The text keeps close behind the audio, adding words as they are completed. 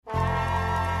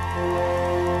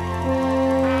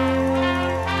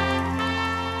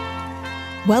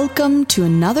Welcome to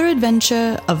another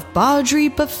adventure of Bardry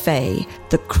Buffet,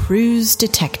 the Cruise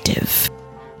Detective.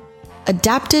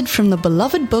 Adapted from the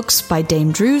beloved books by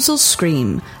Dame Droozle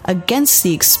Scream, against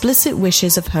the explicit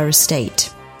wishes of her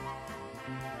estate.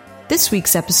 This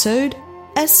week's episode,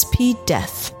 SP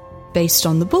Death, based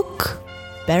on the book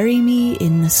Bury Me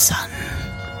in the Sun.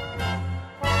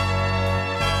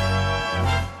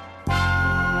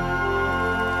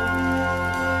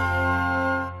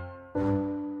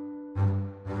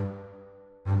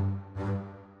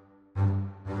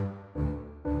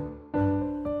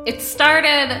 It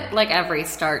started like every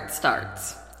start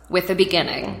starts, with a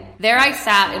beginning. There I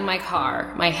sat in my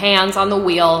car, my hands on the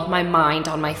wheel, my mind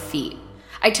on my feet.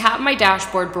 I tapped my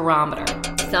dashboard barometer.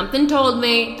 Something told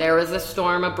me there was a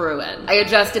storm a-brewing. I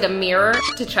adjusted a mirror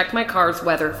to check my car's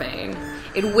weather vane.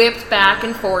 It whipped back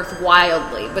and forth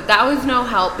wildly, but that was no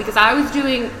help because I was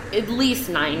doing at least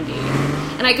 90.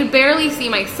 And I could barely see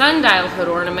my sundial hood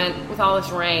ornament with all this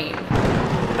rain.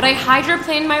 But I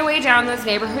hydroplaned my way down those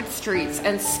neighborhood streets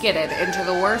and skidded into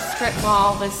the worst strip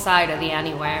mall this side of the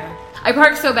anywhere. I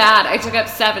parked so bad I took up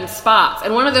 7 spots,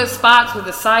 and one of those spots was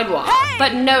a sidewalk,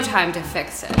 but no time to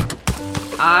fix it.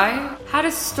 I had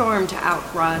a storm to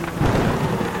outrun.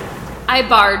 I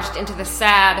barged into the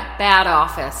sad, bad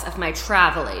office of my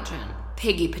travel agent,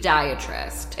 Piggy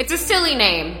Podiatrist. It's a silly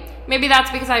name. Maybe that's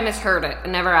because I misheard it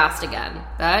and never asked again.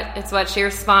 But it's what she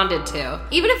responded to.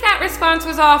 Even if that response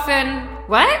was often,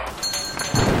 "What?"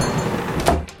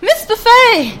 Miss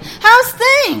Buffet, how's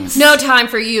things? No time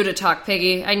for you to talk,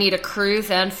 Piggy. I need a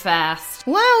cruise and fast.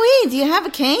 Wowee, do you have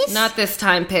a case? Not this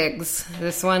time, Pigs.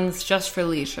 This one's just for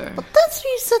leisure. But that's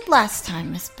what you said last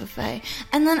time, Miss Buffet.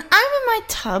 And then I'm in my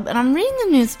tub and I'm reading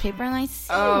the newspaper and I see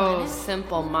Oh,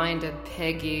 simple-minded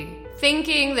Piggy.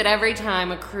 Thinking that every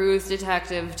time a cruise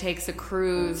detective takes a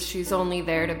cruise, she's only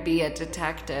there to be a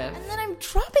detective. And then I'm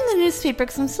dropping the newspaper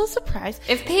because I'm so surprised.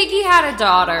 If Piggy had a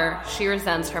daughter, she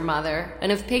resents her mother.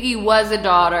 And if Piggy was a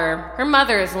daughter, her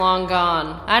mother is long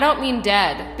gone. I don't mean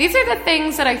dead. These are the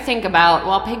things that I think about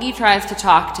while Piggy tries to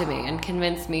talk to me and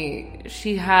convince me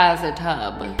she has a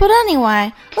tub. But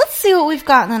anyway, let's see what we've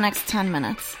got in the next 10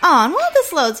 minutes. Oh, and while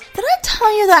this loads, did I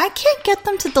tell you that I can't get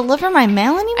them to deliver my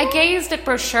mail anymore? I gazed at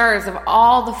brochures of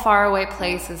all the faraway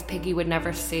places Piggy would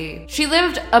never see. She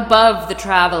lived above the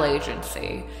travel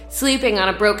agency, sleeping on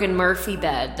a broken Murphy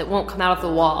bed that won't come out of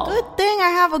the wall. Good thing I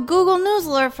have a Google News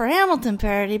alert for Hamilton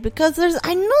parody because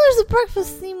I know there's a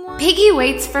breakfast theme one. Piggy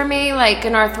waits for me like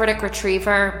an arthritic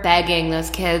retriever, begging those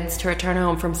kids to return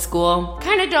home from school.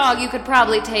 Kind of dog you could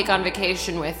probably take on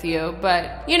vacation with you,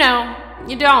 but, you don't.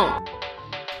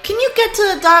 Can you get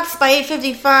to the docks by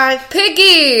 8:55?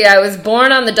 Piggy! I was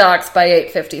born on the docks by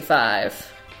 8:55.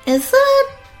 Is that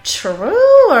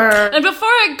true, or...? And before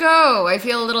I go, I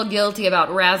feel a little guilty about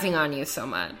razzing on you so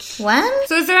much. When?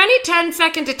 So is there any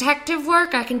 10-second detective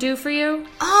work I can do for you?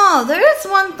 Oh, there is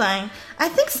one thing. I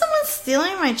think someone's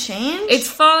stealing my change. It's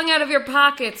falling out of your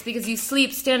pockets because you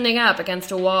sleep standing up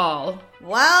against a wall.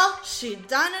 Well, she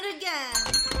done it again.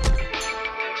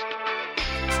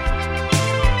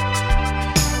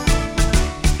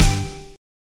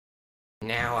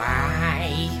 Now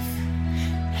I've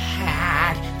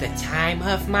had the time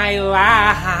of my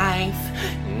life.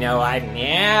 No, I've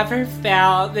never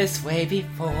felt this way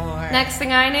before. Next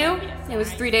thing I knew, it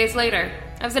was 3 days later.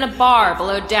 I was in a bar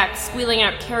below deck squealing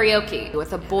out karaoke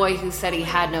with a boy who said he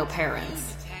had no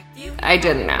parents. I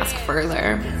didn't ask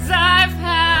further. 'Cause I've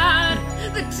had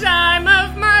the time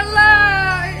of my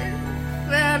life,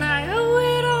 and I owe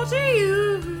it all to you.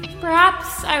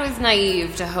 Perhaps I was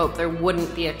naive to hope there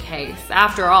wouldn't be a case.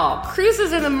 After all,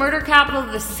 cruises are the murder capital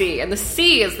of the sea, and the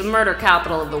sea is the murder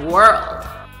capital of the world.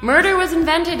 Murder was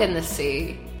invented in the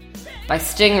sea by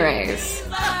stingrays.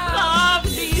 I've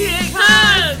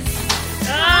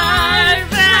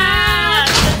had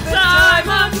the time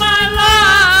of my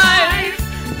life.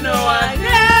 No, I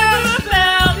never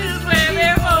felt this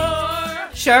way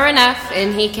before. Sure enough,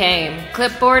 in he came.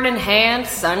 Clipboard in hand,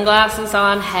 sunglasses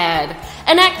on head.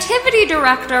 An activity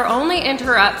director only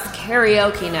interrupts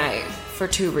karaoke night for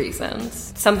 2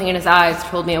 reasons. Something in his eyes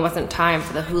told me it wasn't time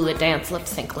for the hula dance lip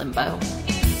sync limbo.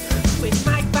 With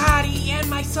my body and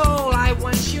my soul, I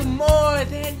want you more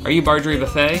than... Are you Bardry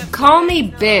Buffet? Call me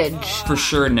Bidge. For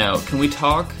sure, no. Can we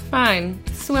talk? Fine.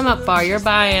 Swim up bar you're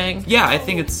buying. Yeah, I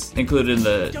think it's included in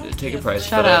the ticket price.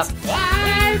 Shut up.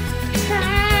 I've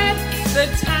had the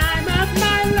time of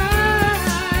my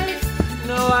life.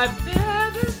 No, I've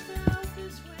never felt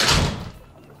this way.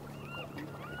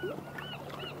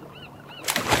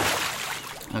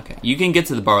 Okay. You can get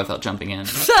to the bar without jumping in.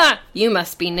 You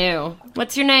must be new.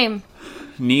 What's your name?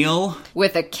 Neil,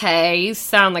 With a K. You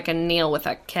sound like a Neil with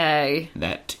a K.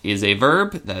 that is a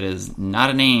verb. That is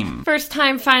not a name. First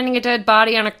time finding a dead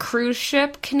body on a cruise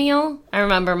ship, Keneal? I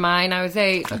remember mine. I was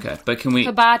 8. Okay, but can we...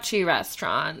 Hibachi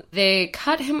restaurant. They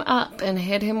cut him up and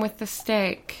hit him with the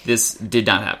steak. This did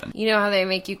not happen. You know how they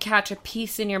make you catch a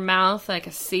piece in your mouth like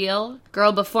a seal?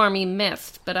 Girl before me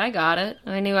missed, but I got it.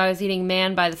 I knew I was eating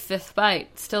man by the 5th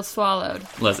bite. Still swallowed.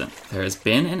 Listen, there has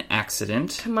been an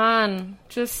accident. Come on,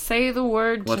 just say the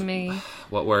word to me.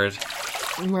 What word?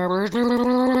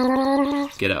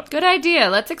 Get up. Good idea.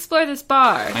 Let's explore this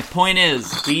bar. My point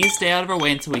is, please stay out of our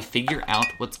way until we figure out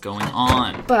what's going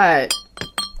on. But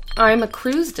I'm a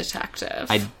cruise detective.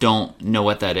 I don't know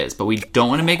what that is, but we don't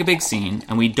want to make a big scene,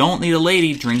 and we don't need a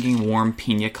lady drinking warm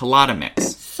pina colada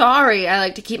mix. Sorry, I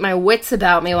like to keep my wits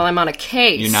about me while I'm on a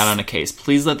case. You're not on a case.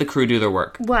 Please let the crew do their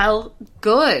work. Well,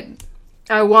 good.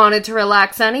 I wanted to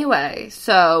relax anyway,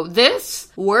 so this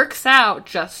works out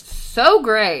just so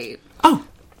great. Oh,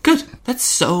 good. That's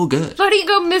so good. Why don't you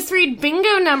go misread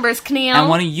bingo numbers, Keneal? And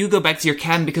why don't you go back to your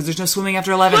cabin because there's no swimming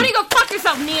after 11? Why don't you go fuck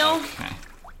yourself, Neil? Okay.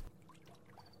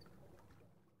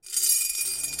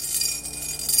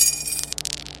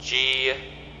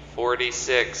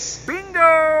 G46.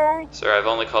 Bingo! Sir, I've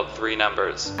only called 3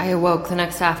 numbers. I awoke the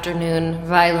next afternoon,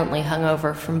 violently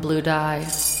hungover from blue dye.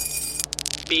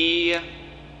 B.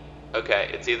 Okay,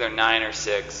 it's either 9 or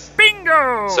 6.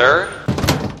 Bingo! Sir?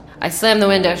 I slammed the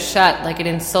window shut like it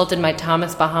insulted my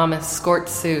Thomas Bahamas skort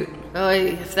suit. Oh,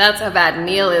 if that's how bad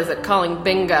Neil is at calling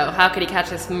bingo, how could he catch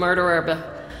this murderer?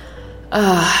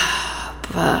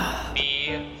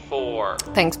 B4.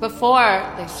 Thanks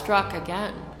before, they struck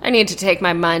again. I need to take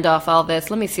my mind off all this.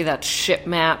 Let me see that shit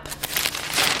map.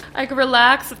 I could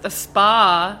relax at the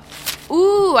spa.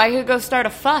 Ooh, I could go start a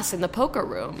fuss in the poker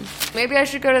room. Maybe I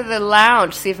should go to the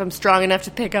lounge, see if I'm strong enough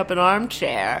to pick up an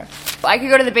armchair. I could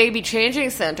go to the baby changing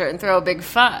center and throw a big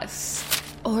fuss.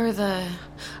 Or the...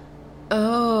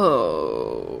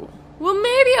 Oh... Well,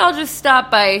 maybe I'll just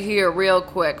stop by here real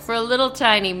quick for a little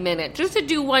tiny minute, just to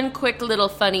do one quick little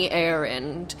funny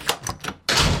errand.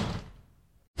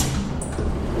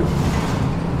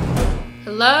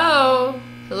 Hello?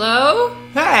 Hello?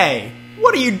 Hey,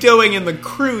 what are you doing in the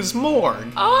cruise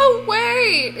morgue? Oh,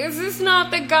 wait! Is this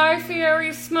not the Guy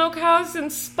Fieri Smokehouse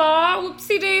and Spa?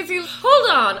 Whoopsie daisy.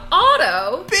 Hold on,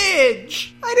 Otto?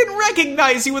 Bitch! I didn't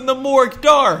recognize you in the morgue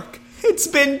dark. It's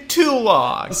been too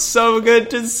long. So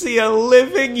good to see a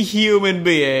living human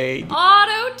being.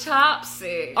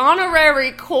 Autopsy.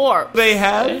 Honorary corpse. They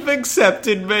have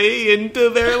accepted me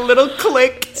into their little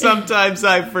clique. Sometimes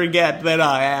I forget that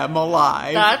I am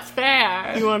alive. That's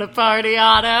fair. You want to party,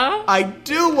 Otto? I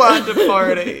do want to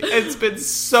party. It's been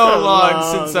so long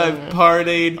since I've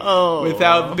partied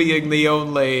without being the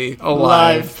only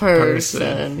alive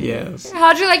person. Yes.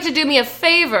 How'd you like to do me a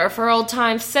favor for old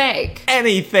time's sake?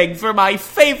 Anything for my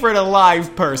favorite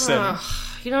alive person. Ugh,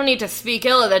 you don't need to speak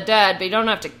ill of the dead, but you don't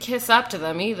have to kiss up to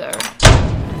them either.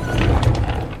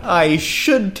 I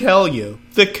should tell you,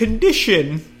 the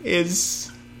condition is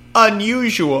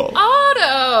unusual.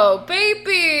 Otto,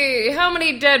 baby, how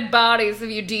many dead bodies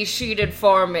have you de-sheeted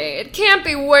for me? It can't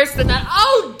be worse than that.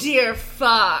 Oh, dear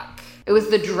fuck. It was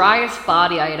the driest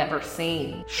body I had ever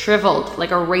seen. Shriveled like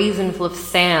a raisin full of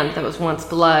sand that was once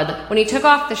blood. When he took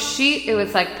off the sheet, it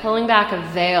was like pulling back a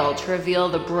veil to reveal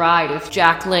the bride with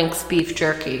Jack Link's beef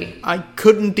jerky. I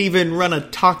couldn't even run a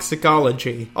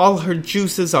toxicology. All her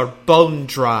juices are bone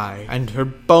dry, and her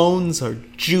bones are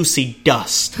juicy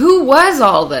dust. Who was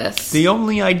all this? The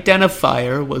only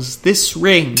identifier was this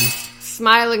ring.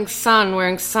 Smiling sun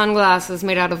wearing sunglasses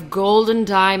made out of gold and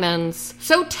diamonds.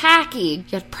 So tacky,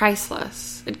 yet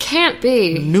priceless. It can't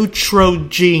be.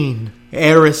 Neutrogene,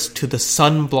 heiress to the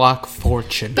sunblock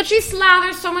fortune. But she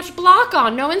slathers so much block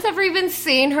on, no one's ever even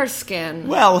seen her skin.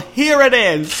 Well, here it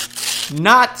is.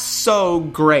 Not so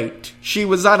great. She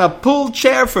was on a pool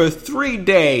chair for 3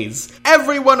 days.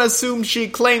 Everyone assumed she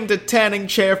claimed a tanning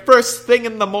chair first thing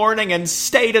in the morning and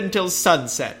stayed until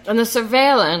sunset. And the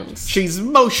surveillance. She's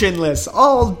motionless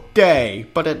all day,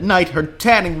 but at night her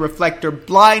tanning reflector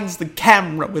blinds the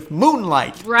camera with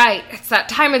moonlight. Right, it's that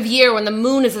time of year when the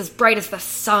moon is as bright as the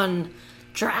sun.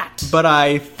 Drat. But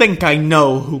I think I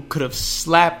know who could have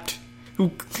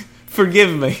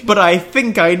Forgive me, but I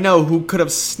think I know who could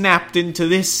have snapped into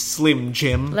this Slim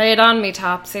Jim. Lay it on me,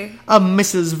 Topsy. A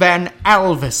Mrs. Van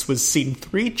Alvis was seen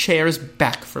 3 chairs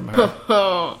back from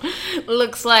her.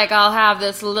 Looks like I'll have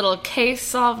this little case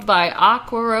solved by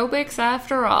aquarobics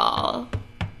after all.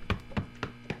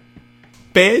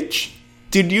 Bitch,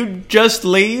 did you just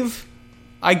leave?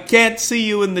 I can't see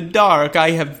you in the dark.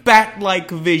 I have bat-like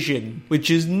vision,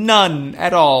 which is none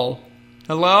at all.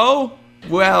 Hello?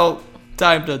 Well,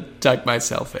 time to tuck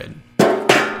myself in.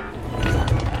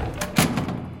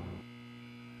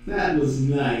 That was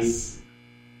nice.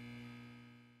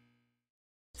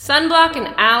 Sunblock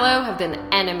and Aloe have been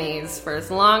enemies for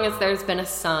as long as there's been a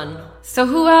sun. So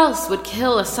who else would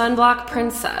kill a Sunblock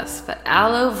princess but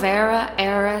Aloe Vera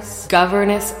heiress,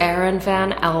 Governess Erin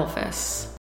Van Elvis?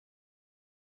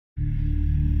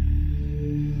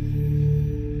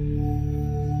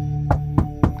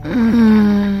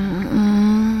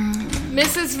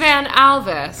 Mrs. Van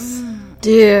Elvis.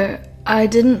 Dear, I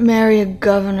didn't marry a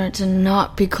governor to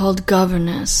not be called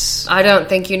governess. I don't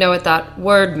think you know what that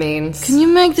word means. Can you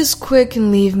make this quick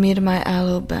and leave me to my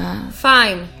aloe bath?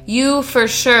 Fine. You for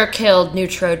sure killed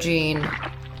Neutrogene.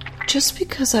 Just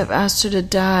because I've asked her to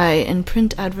die in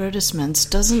print advertisements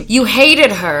doesn't... You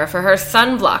hated her for her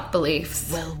sunblock beliefs.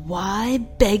 Well, why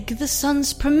beg the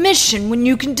sun's permission when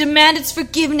you can demand its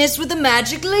forgiveness with a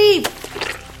magic leaf?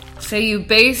 So you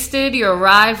basted your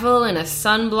rival in a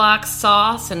sunblock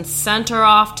sauce and sent her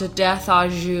off to death au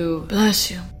jus. Bless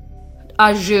you.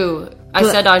 Au jus. I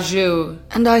said au jus.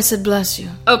 And I said bless you.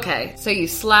 Okay, so you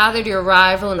slathered your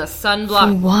rival in a sunblock...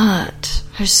 For what?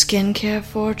 Her skincare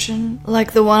fortune?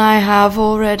 Like the one I have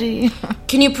already?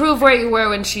 Can you prove where you were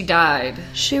when she died?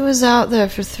 She was out there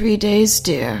for 3 days,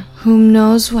 dear. Whom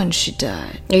knows when she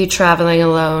died? Are you traveling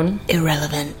alone?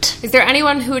 Irrelevant. Is there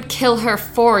anyone who would kill her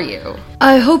for you?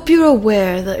 I hope you're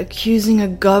aware that accusing a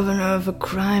governor of a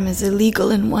crime is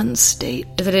illegal in one state.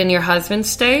 Is it in your husband's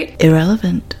state?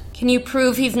 Irrelevant. Can you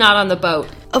prove he's not on the boat?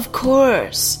 Of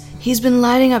course. He's been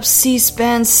lighting up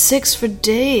C-SPAN 6 for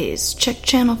days. Check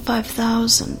Channel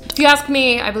 5000. If you ask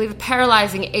me, I believe a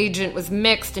paralyzing agent was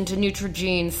mixed into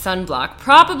Neutrogene sunblock,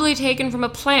 probably taken from a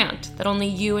plant that only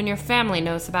you and your family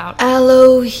knows about.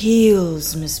 Aloe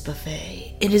heals, Miss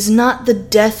Buffet. It is not the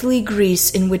deathly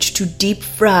grease in which to deep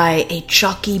fry a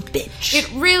chalky bitch. It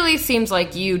really seems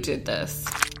like you did this.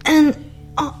 And,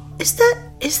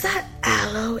 is that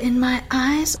aloe in my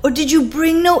eyes? Or did you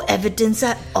bring no evidence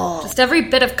at all? Just every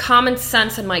bit of common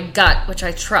sense in my gut, which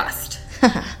I trust.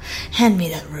 Hand me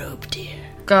that robe, dear.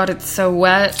 God, it's so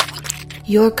wet.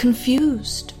 You're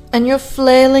confused, and you're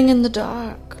flailing in the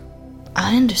dark.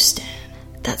 I understand.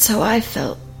 That's how I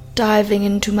felt, diving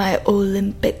into my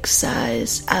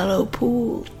Olympic-size aloe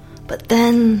pool. But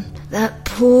then, that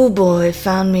pool boy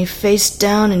found me face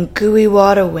down in gooey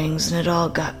water wings, and it all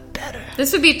got better.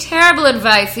 This would be terrible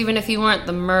advice even if you weren't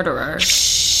the murderer.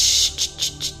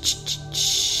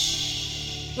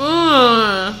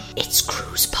 It's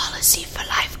cruise policy for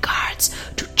lifeguards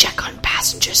to check on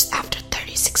passengers after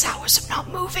 36 hours of not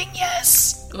moving,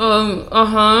 yes?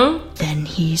 Then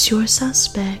he's your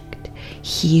suspect.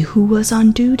 He who was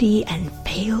on duty and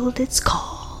failed its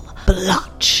call.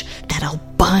 Blotch, that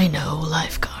albino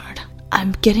lifeguard.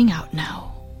 I'm getting out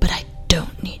now, but I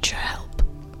don't need your help.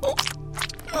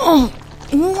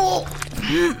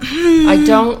 I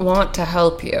don't want to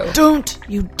help you. Don't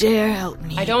you dare help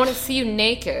me. I don't want to see you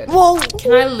naked. Whoa.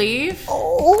 Can I leave?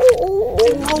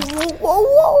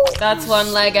 That's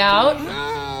one leg out.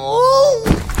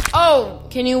 Oh,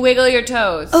 can you wiggle your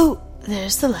toes? Oh,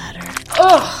 there's the ladder.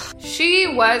 Ugh,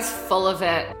 she was full of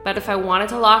it. But if I wanted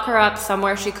to lock her up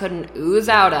somewhere she couldn't ooze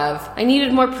out of, I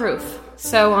needed more proof.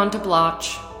 So on to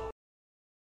Blotch.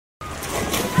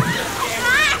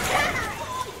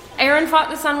 Erin fought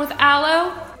the sun with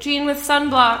aloe, Jean with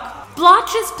sunblock.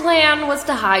 Blotch's plan was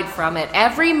to hide from it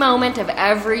every moment of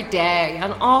every day,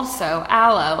 and also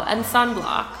aloe and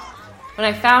sunblock. When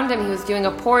I found him, he was doing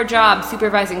a poor job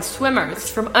supervising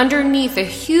swimmers from underneath a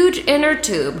huge inner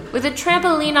tube with a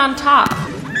trampoline on top.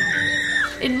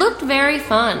 It looked very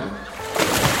fun.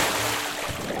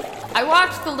 I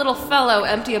watched the little fellow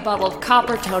empty a bottle of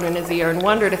Coppertone in his ear and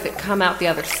wondered if it'd come out the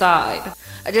other side.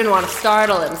 I didn't want to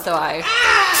startle him, so I...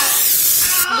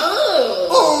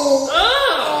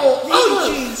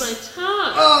 jeez. My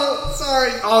tongue. Oh,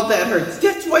 sorry. Oh, that hurts.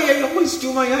 That's why I always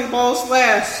do my eyeballs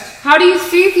last. How do you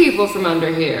see people from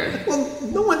under here? Well,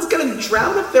 no one's gonna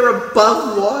drown if they're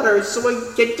above water, so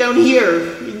I get down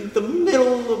here, in the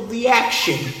middle of the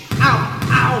action. Ow,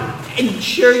 ow. And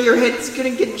sure, your head's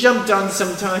gonna get jumped on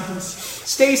sometimes.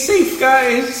 Stay safe,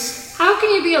 guys. How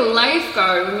can you be a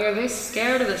lifeguard when you're this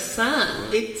scared of the sun?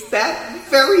 It's that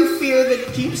very fear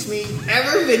that keeps me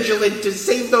ever vigilant to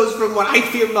save those from what I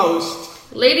fear most.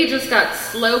 Lady just got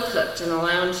slow cooked in a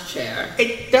lounge chair.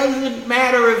 It doesn't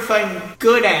matter if I'm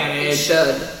good at it. It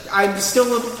should. I'm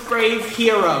still a brave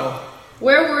hero.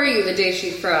 Where were you the day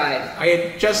she fried? I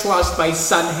had just lost my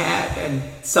sun hat and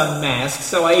sun mask,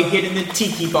 so I hid in the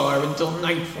tiki bar until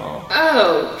nightfall.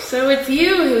 Oh, so it's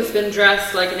you who's been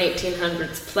dressed like an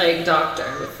 1800s plague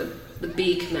doctor with the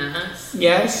beak mask.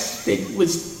 Yes, it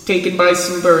was taken by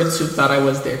some birds who thought I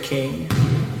was their king.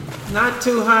 Not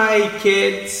too high,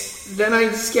 kids. Then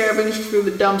I scavenged through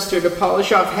the dumpster to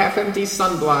polish off half-empty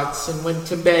sunblocks and went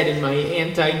to bed in my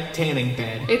anti-tanning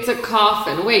bed. It's a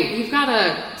coffin. Wait, you've got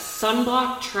a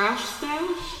sunblock trash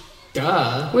stash?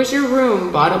 Duh. Where's your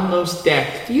room? Bottommost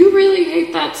deck. You really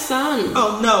hate that sun.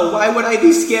 Oh no, why would I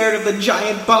be scared of the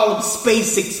giant ball of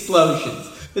space explosions?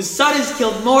 The sun has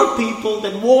killed more people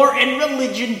than war and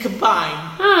religion combined.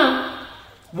 Huh.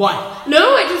 What?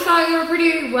 No, I just thought you were a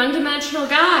pretty one-dimensional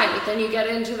guy, but then you get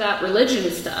into that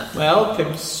religion stuff. Well,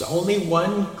 there's only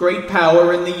one great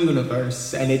power in the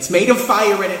universe, and it's made of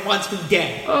fire and it wants me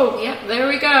dead. Oh, yeah, there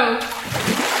we go.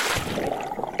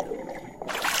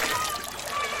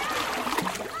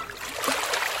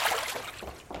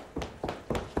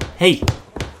 Hey!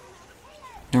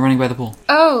 No running by the pool.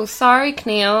 Oh, sorry,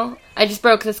 Kneal. I just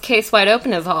broke this case wide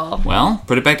open is all. Well,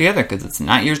 put it back together, because it's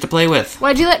not yours to play with.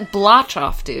 Why'd you let Blotch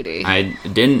off duty? I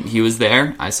didn't. He was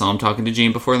there. I saw him talking to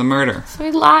Jean before the murder. So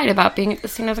he lied about being at the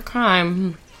scene of the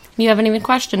crime. You haven't even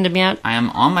questioned him yet. I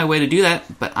am on my way to do that,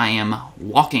 but I am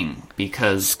walking,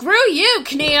 because... Screw you,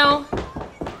 Kneal!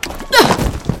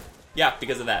 Yeah,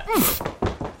 because of that.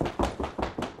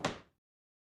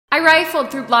 I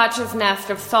rifled through Blotch's nest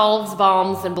of solves,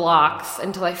 bombs, and blocks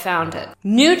until I found it.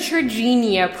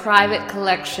 Neutrogenia Private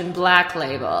Collection Black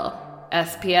Label.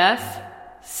 SPF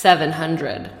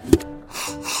 700.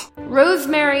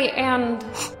 Rosemary and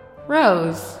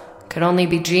Rose. Could only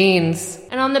be Jean's.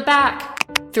 And on the back,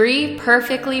 3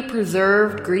 perfectly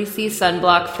preserved greasy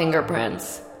sunblock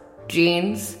fingerprints.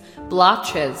 Jean's,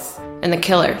 Blotch's, and the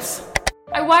killer's.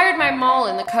 I wired my mole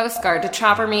in the Coast Guard to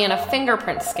chopper me in a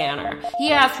fingerprint scanner.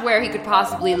 He asked where he could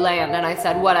possibly land, and I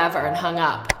said whatever and hung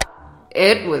up.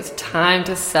 It was time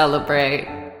to celebrate.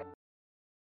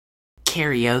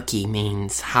 Karaoke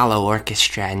means hollow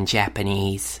orchestra in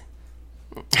Japanese.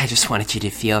 I just wanted you to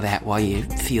feel that while you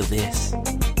feel this.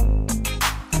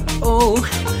 Oh,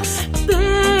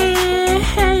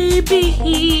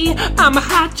 baby, I'm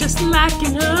hot just like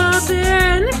an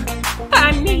oven.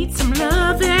 I need some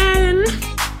loving.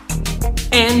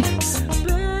 And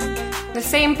the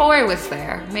same boy was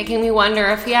there, making me wonder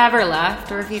if he ever left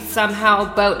or if he's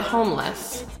somehow boat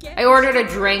homeless. I ordered a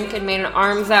drink and made an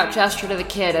arms-out gesture to the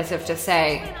kid as if to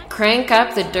say, crank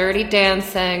up the dirty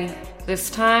dancing. This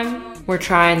time, we're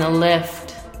trying the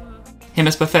lift. Hey,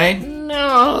 Miss Buffet?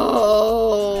 No.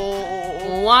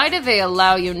 Why do they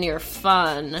allow you near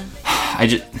fun?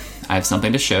 I have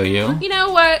something to show you. You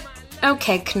know what?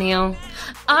 Okay, Kneal.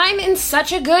 I'm in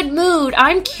such a good mood.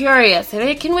 I'm curious if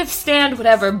it can withstand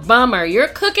whatever bummer you're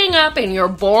cooking up in your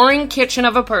boring kitchen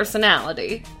of a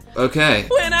personality. Okay.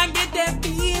 when I get that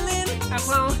feeling, I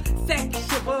want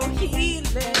sexual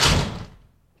healing.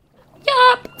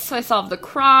 Yup. So I solved the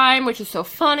crime, which is so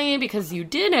funny because you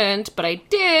didn't, but I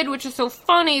did, which is so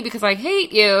funny because I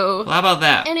hate you. Well, how about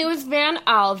that? And it was Van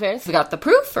Alvis. We got the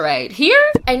proof right here.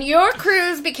 And your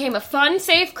cruise became a fun,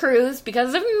 safe cruise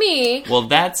because of me. Well,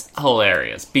 that's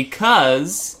hilarious,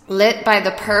 because... Lit by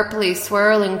the purpley,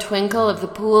 swirling twinkle of the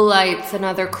pool lights,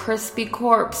 another crispy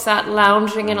corpse sat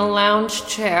lounging in a lounge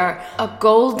chair. A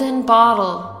golden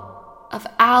bottle of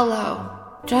aloe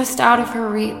just out of her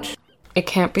reach. It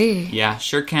can't be. Yeah,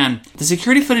 sure can. The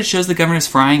security footage shows the governor's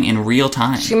frying in real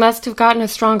time. She must have gotten a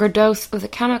stronger dose of the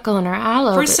chemical in her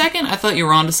aloe. For a second, I thought you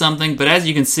were onto something, but as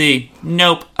you can see,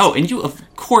 nope. Oh, and you, of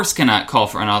course, cannot call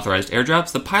for unauthorized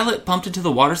airdrops. The pilot bumped into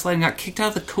the water slide and got kicked out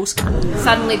of the Coast Guard.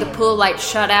 Suddenly, the pool light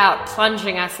shut out,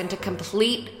 plunging us into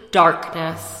complete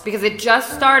darkness. Because it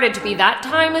just started to be that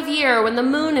time of year when the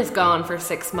moon is gone for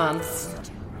 6 months.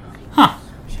 Huh.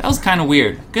 That was kind of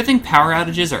weird. Good thing power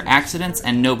outages are accidents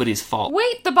and nobody's fault.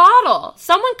 Wait, the bottle!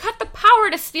 Someone cut the power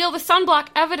to steal the sunblock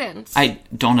evidence. I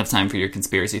don't have time for your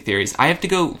conspiracy theories. I have to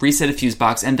go reset a fuse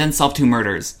box and then solve 2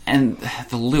 murders. And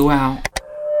the luau...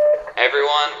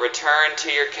 Everyone, return to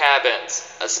your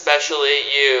cabins. Especially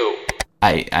you.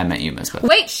 I meant you, Miss Buffet.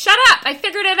 Wait, shut up! I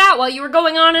figured it out while you were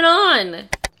going on and on.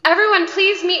 Everyone,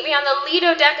 please meet me on the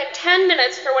Lido deck in 10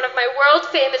 minutes for one of my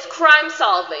world-famous crime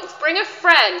solvings. Bring a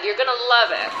friend. You're gonna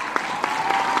love it.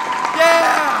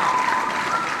 Yeah!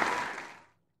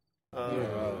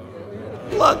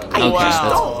 Look, I just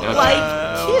don't like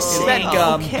kissing. Is that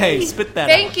gum? Okay? Hey, spit that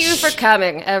Thank you for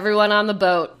coming, everyone on the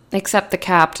boat. Except the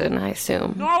captain, I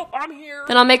assume. No, I'm here.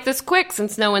 Then I'll make this quick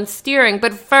since no one's steering.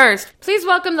 But first, please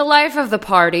welcome the life of the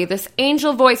party, this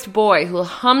angel-voiced boy who'll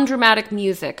hum dramatic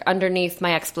music underneath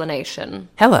my explanation.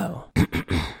 Hello.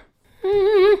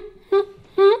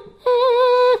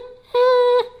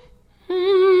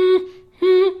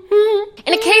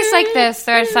 In a case like this,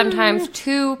 there are sometimes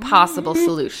two possible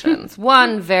solutions.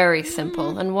 One very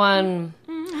simple and one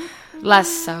less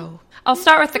so. I'll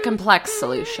start with the complex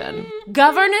solution.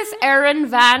 Governess Erin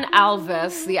Van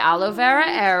Alvis, the aloe vera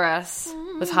heiress,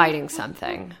 was hiding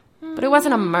something. But it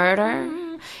wasn't a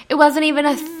murder. It wasn't even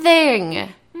a thing.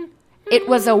 It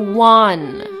was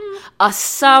a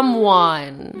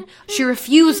someone. She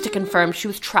refused to confirm she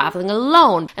was traveling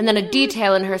alone, and then a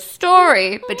detail in her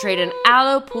story betrayed an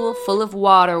aloe pool full of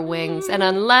water wings, and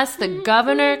unless the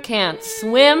governor can't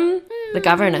swim, the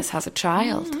governess has a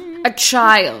child. A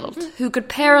child who could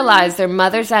paralyze their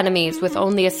mother's enemies with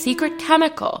only a secret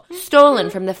chemical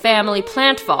stolen from the family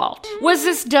plant vault. Was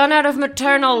this done out of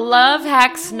maternal love?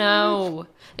 Heck no.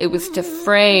 It was to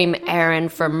frame Erin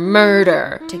for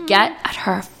murder, to get at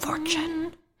her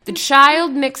fortune. The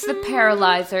child mixed the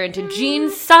paralyzer into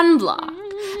Jean's sunblock,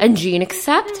 and Jean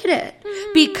accepted it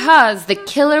because the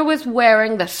killer was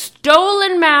wearing the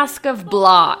stolen mask of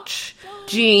Blotch.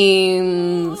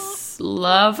 Jean's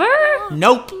lover?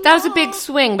 Nope. That was a big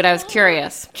swing, but I was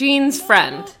curious. Jean's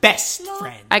friend. Best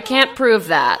friend. I can't prove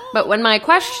that, but when my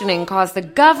questioning caused the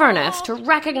governess to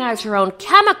recognize her own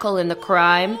chemical in the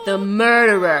crime, the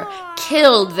murderer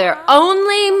killed their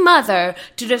only mother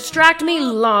to distract me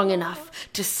long enough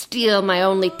to steal my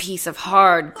only piece of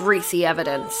hard, greasy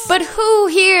evidence. But who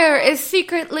here is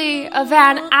secretly a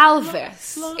Van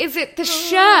Alvis? Is it the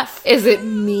chef? Is it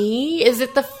me? Is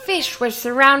it the fish we're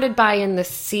surrounded by in the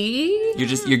sea?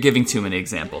 You're giving too many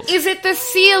examples. Is it the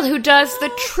seal who does the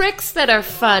tricks that are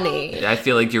funny? I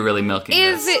feel like you're really milking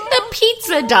Is this. it the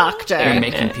pizza doctor? You're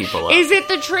making people up. Is it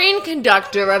the train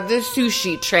conductor of the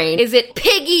sushi train? Is it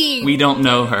Piggy? We don't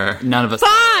know her. None of us.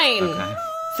 Fine! Okay.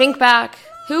 Think back.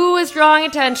 Who was drawing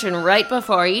attention right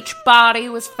before each body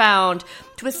was found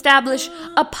to establish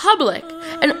a public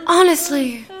and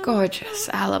honestly gorgeous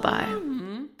alibi?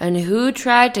 And who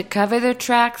tried to cover their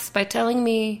tracks by telling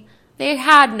me they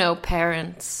had no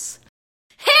parents?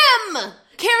 Him!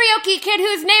 Karaoke kid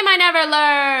whose name I never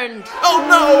learned! Oh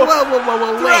no!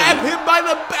 Whoa, Grab him by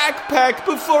the backpack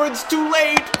before it's too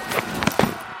late!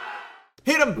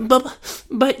 Hit him!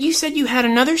 But you said you had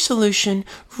another solution,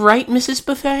 right, Mrs.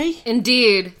 Buffet?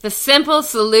 Indeed. The simple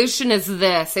solution is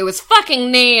this. It was fucking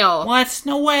Neil. What?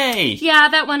 No way. Yeah,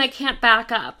 that one I can't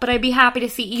back up, but I'd be happy to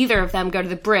see either of them go to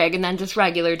the brig and then just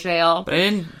regular jail. But I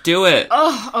didn't do it.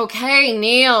 Oh, okay,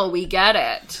 Neil, we get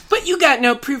it. But you got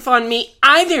no proof on me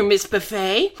either, Miss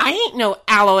Buffet. I ain't no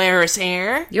aloe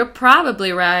heir. You're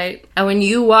probably right. And when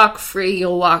you walk free,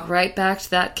 you'll walk right back to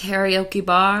that karaoke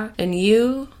bar, and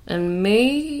you and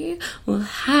me will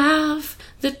have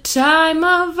the time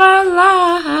of our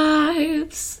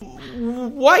lives.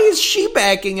 Why is she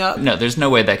backing up? No, there's no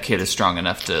way that kid is strong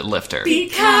enough to lift her.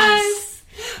 Because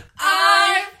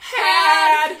I've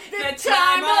had the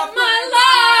time of my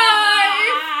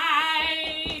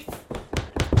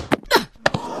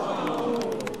life.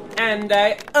 And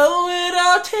I owe it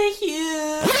all to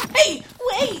you. Hey,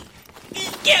 wait!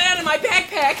 Get out of my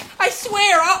backpack! I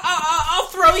swear, I'll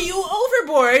throw you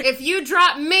overboard. If you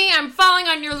drop me, I'm falling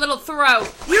on your little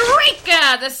throat.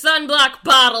 Eureka! The sunblock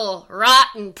bottle. Rot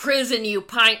in prison, you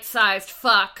pint-sized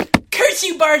fuck. Curse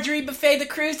you, Marjorie Buffet, the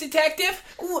cruise detective.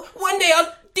 One day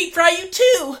I'll deep fry you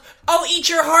too. I'll eat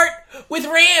your heart with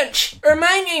ranch. Or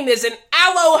my name isn't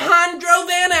Alejandro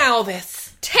Van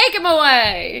Alvis. Take him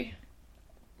away.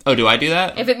 Oh, do I do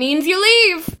that? If it means you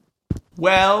leave.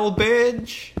 Well,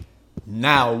 bitch.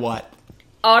 Now what?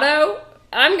 Otto,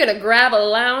 I'm gonna grab a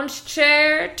lounge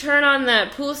chair, turn on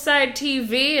that poolside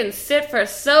TV, and sit for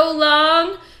so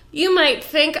long, you might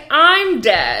think I'm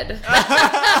dead.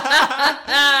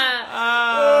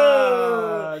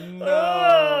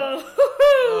 No.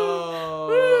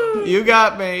 Oh. You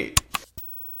got me.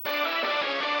 And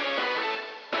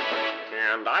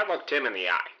I looked him in the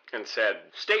eye and said,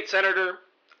 State Senator,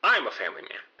 I'm a family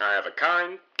man. I have a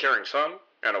kind, caring son,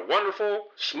 and a wonderful,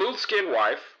 smooth-skinned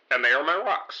wife, and they are my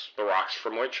rocks. The rocks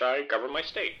from which I govern my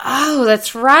state. Oh,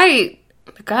 that's right.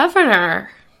 The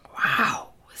governor. Wow.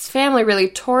 His family really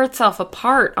tore itself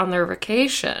apart on their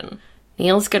vacation.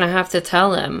 Neil's gonna have to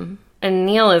tell him. And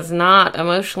Neil is not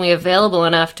emotionally available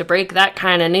enough to break that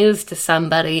kind of news to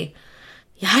somebody.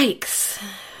 Yikes.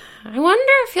 I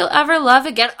wonder if he'll ever love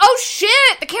again. Oh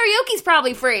shit! The karaoke's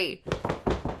probably free!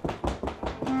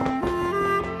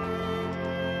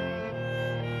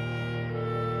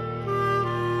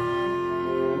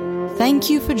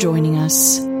 Thank you for joining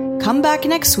us. Come back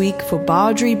next week for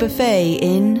Bardry Buffet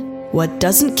in What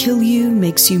Doesn't Kill You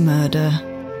Makes You Murder.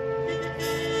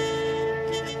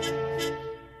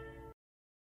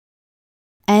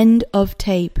 End of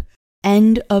tape.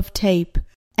 End of tape.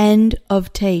 End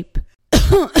of tape.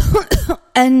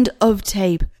 End of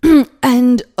tape.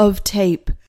 End of tape.